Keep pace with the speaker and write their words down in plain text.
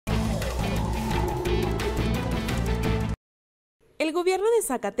El Gobierno de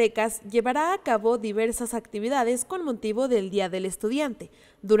Zacatecas llevará a cabo diversas actividades con motivo del Día del Estudiante,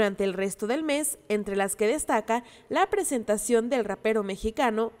 durante el resto del mes, entre las que destaca la presentación del rapero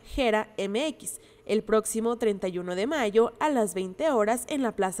mexicano Gera Mx, el próximo 31 de mayo a las 20 horas en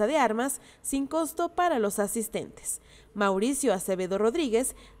la Plaza de Armas, sin costo para los asistentes. Mauricio Acevedo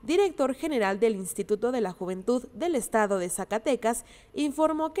Rodríguez, director general del Instituto de la Juventud del Estado de Zacatecas,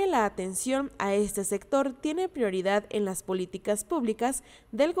 informó que la atención a este sector tiene prioridad en las políticas públicas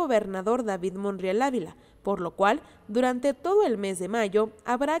del Gobernador David Monreal Ávila, por lo cual, durante todo el mes de mayo,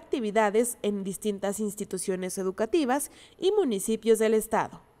 habrá actividades en distintas instituciones educativas y municipios del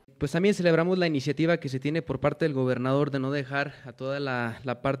Estado. Pues también celebramos la iniciativa que se tiene por parte del gobernador de no dejar a toda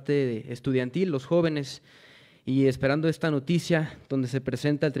la parte estudiantil, los jóvenes, y esperando esta noticia donde se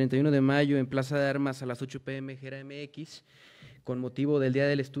presenta el 31 de mayo en Plaza de Armas a las 8 p.m. Gera Mx con motivo del Día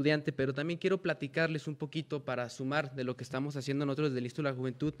del Estudiante, pero también quiero platicarles un poquito para sumar de lo que estamos haciendo nosotros desde el Instituto de la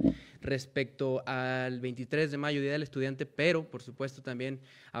Juventud respecto al 23 de mayo, Día del Estudiante, pero por supuesto también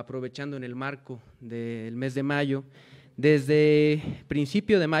aprovechando en el marco del mes de mayo. Desde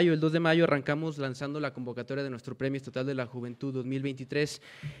principio de mayo, el 2 de mayo, arrancamos lanzando la convocatoria de nuestro Premio Estatal de la Juventud 2023,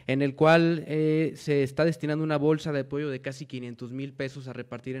 en el cual se está destinando una bolsa de apoyo de casi 500,000 pesos a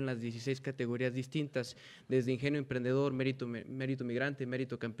repartir en las 16 categorías distintas, desde ingenio emprendedor, mérito migrante,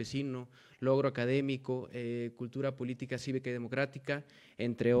 mérito campesino, logro académico, cultura política, cívica y democrática,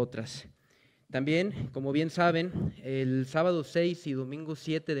 entre otras. También, como bien saben, el sábado 6 y domingo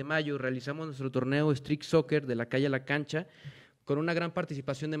 7 de mayo realizamos nuestro torneo Street Soccer de la calle a la cancha con una gran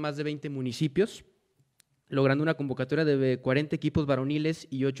participación de más de 20 municipios, logrando una convocatoria de 40 equipos varoniles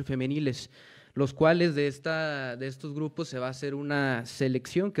y 8 femeniles, los cuales de estos grupos se va a hacer una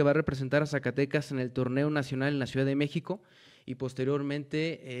selección que va a representar a Zacatecas en el torneo nacional en la Ciudad de México y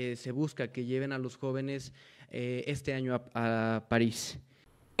posteriormente se busca que lleven a los jóvenes este año a París.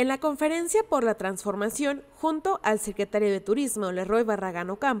 En la conferencia por la transformación, junto al secretario de Turismo, Leroy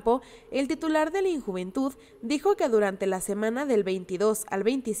Barragán Ocampo, el titular de la Injuventud dijo que durante la semana del 22 al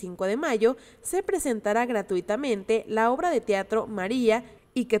 25 de mayo se presentará gratuitamente la obra de teatro María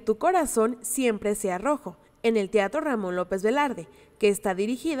y que tu corazón siempre sea rojo, en el Teatro Ramón López Velarde, que está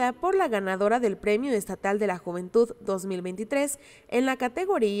dirigida por la ganadora del Premio Estatal de la Juventud 2023 en la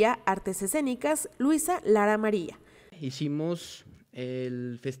categoría Artes Escénicas, Luisa Lara María. Hicimos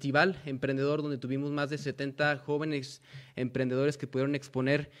el festival emprendedor donde tuvimos más de 70 jóvenes emprendedores que pudieron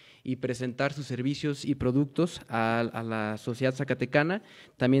exponer y presentar sus servicios y productos a la sociedad zacatecana,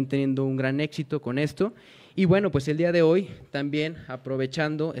 también teniendo un gran éxito con esto. Y bueno, pues el día de hoy también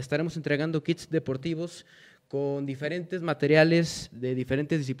aprovechando, estaremos entregando kits deportivos con diferentes materiales de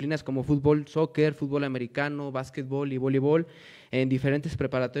diferentes disciplinas como fútbol, soccer, fútbol americano, básquetbol y voleibol en diferentes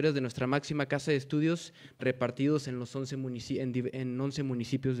preparatorias de nuestra máxima casa de estudios repartidos en los 11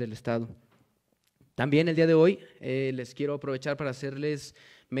 municipios del estado. También el día de hoy les quiero aprovechar para hacerles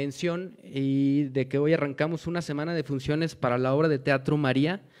mención de que hoy arrancamos una semana de funciones para la obra de teatro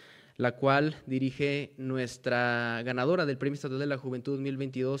María, la cual dirige nuestra ganadora del Premio Estatal de la Juventud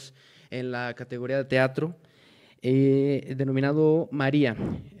 2022 en la categoría de teatro, denominado María.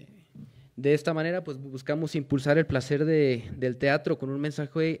 De esta manera, pues buscamos impulsar el placer del teatro con un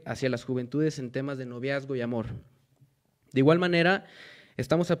mensaje hacia las juventudes en temas de noviazgo y amor. De igual manera,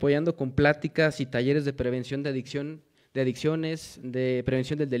 estamos apoyando con pláticas y talleres de prevención de adicciones, de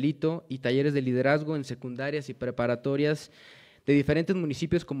prevención del delito y talleres de liderazgo en secundarias y preparatorias de diferentes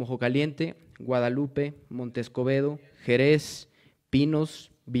municipios como Jocaliente, Guadalupe, Montescobedo, Jerez,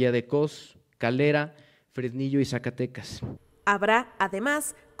 Pinos, Villa de Cos, Calera, Fresnillo y Zacatecas. Habrá,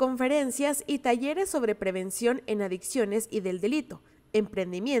 además, conferencias y talleres sobre prevención en adicciones y del delito,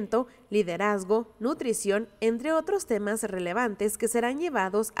 emprendimiento, liderazgo, nutrición, entre otros temas relevantes que serán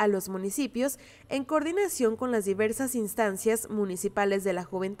llevados a los municipios en coordinación con las diversas instancias municipales de la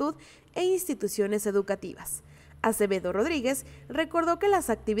juventud e instituciones educativas. Acevedo Rodríguez recordó que las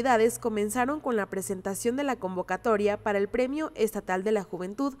actividades comenzaron con la presentación de la convocatoria para el Premio Estatal de la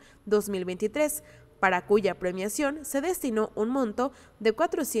Juventud 2023, para cuya premiación se destinó un monto de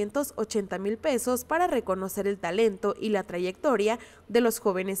 480,000 pesos para reconocer el talento y la trayectoria de los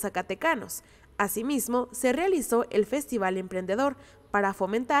jóvenes zacatecanos. Asimismo, se realizó el Festival Emprendedor para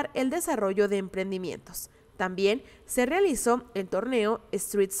fomentar el desarrollo de emprendimientos. También se realizó el torneo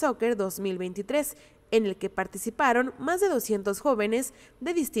Street Soccer 2023, en el que participaron más de 200 jóvenes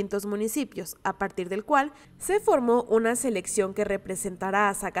de distintos municipios, a partir del cual se formó una selección que representará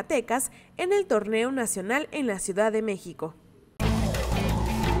a Zacatecas en el torneo nacional en la Ciudad de México.